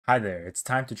Hi there, it's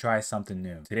time to try something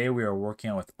new. Today we are working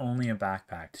out with only a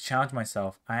backpack. To challenge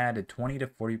myself, I added 20 to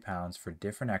 40 pounds for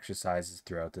different exercises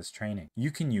throughout this training.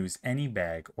 You can use any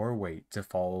bag or weight to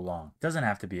follow along. It doesn't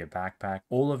have to be a backpack.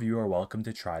 All of you are welcome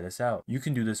to try this out. You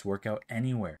can do this workout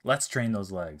anywhere. Let's train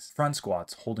those legs. Front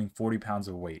squats, holding 40 pounds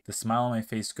of weight. The smile on my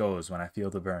face goes when I feel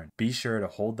the burn. Be sure to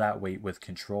hold that weight with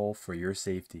control for your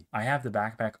safety. I have the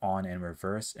backpack on in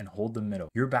reverse and hold the middle.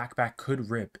 Your backpack could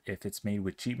rip if it's made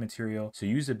with cheap material, so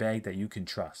use a bag that you can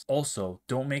trust. Also,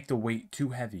 don't make the weight too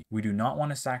heavy. We do not want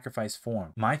to sacrifice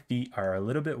form. My feet are a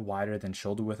little bit wider than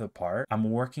shoulder width apart. I'm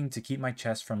working to keep my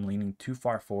chest from leaning too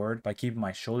far forward by keeping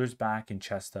my shoulders back and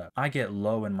chest up. I get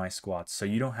low in my squats, so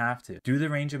you don't have to. Do the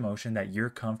range of motion that you're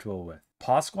comfortable with.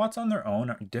 Pause squats on their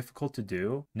own are difficult to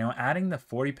do. Now adding the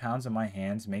 40 pounds in my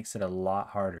hands makes it a lot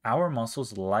harder. Our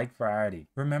muscles like variety.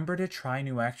 Remember to try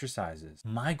new exercises.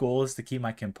 My goal is to keep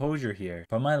my composure here,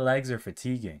 but my legs are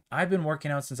fatiguing. I've been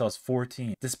working out since I was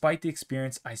 14. Despite the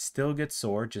experience, I still get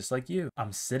sore just like you.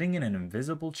 I'm sitting in an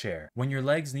invisible chair. When your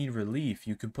legs need relief,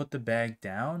 you can put the bag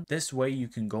down. This way you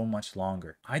can go much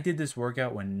longer. I did this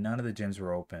workout when none of the gyms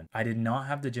were open. I did not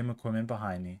have the gym equipment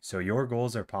behind me, so your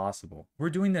goals are possible.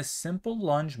 We're doing this simple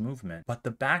lunge movement, but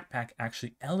the backpack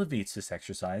actually elevates this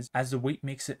exercise as the weight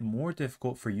makes it more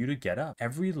difficult for you to get up.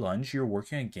 Every lunge you're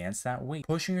working against that weight,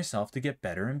 pushing yourself to get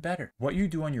better and better. What you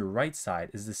do on your right side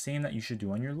is the same that you should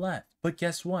do on your left. But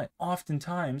guess what?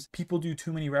 Oftentimes, people do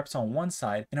too many reps on one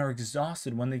side and are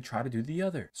exhausted when they try to do the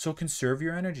other. So conserve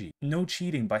your energy. No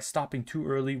cheating by stopping too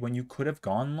early when you could have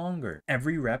gone longer.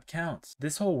 Every rep counts.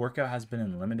 This whole workout has been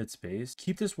in limited space.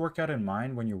 Keep this workout in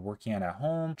mind when you're working out at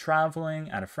home, traveling,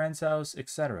 at a friend's house,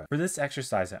 etc. For this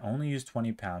exercise, I only used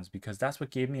 20 pounds because that's what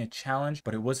gave me a challenge,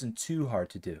 but it wasn't too hard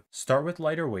to do. Start with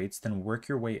lighter weights, then work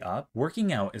your way up.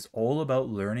 Working out is all about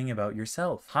learning about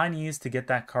yourself. High knees to get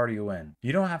that cardio in.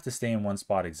 You don't have to stay in one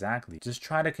spot exactly. Just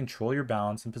try to control your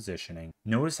balance and positioning.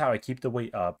 Notice how I keep the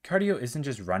weight up. Cardio isn't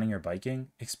just running or biking.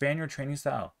 Expand your training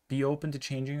style. Be open to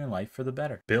changing your life for the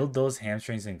better. Build those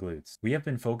hamstrings and glutes. We have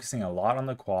been focusing a lot on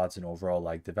the quads and overall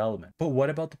leg development. But what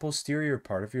about the posterior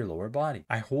part of your lower body?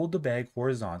 I hold the bag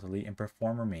horizontally and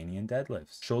perform Romanian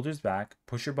deadlifts. Shoulders back,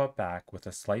 push your butt back with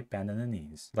a slight bend in the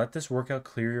knees. Let this workout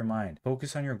clear your mind.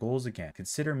 Focus on your goals again.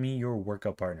 Consider me your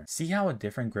workout partner. See how a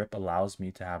different grip allows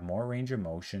me to have more range of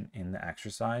motion in the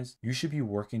exercise? You should be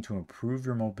working to improve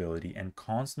your mobility and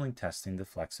constantly testing the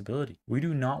flexibility. We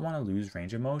do not want to lose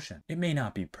range of motion. It may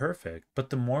not be perfect,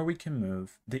 but the more we can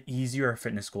move, the easier our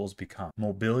fitness goals become.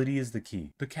 Mobility is the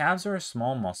key. The calves are a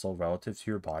small muscle relative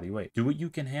to your body weight. Do what you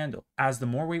can handle. As the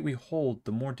more weight we hold,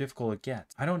 the more difficult it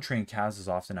gets. I don't train calves as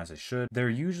often as I should. They're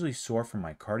usually sore from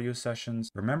my cardio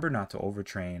sessions. Remember not to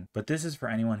overtrain, but this is for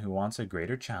anyone who wants a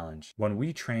greater challenge. When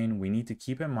we train, we need to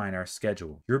keep in mind our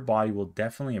schedule. Your body will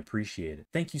definitely appreciate it.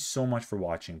 Thank you so much for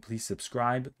watching. Please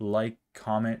subscribe, like,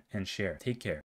 comment, and share. Take care.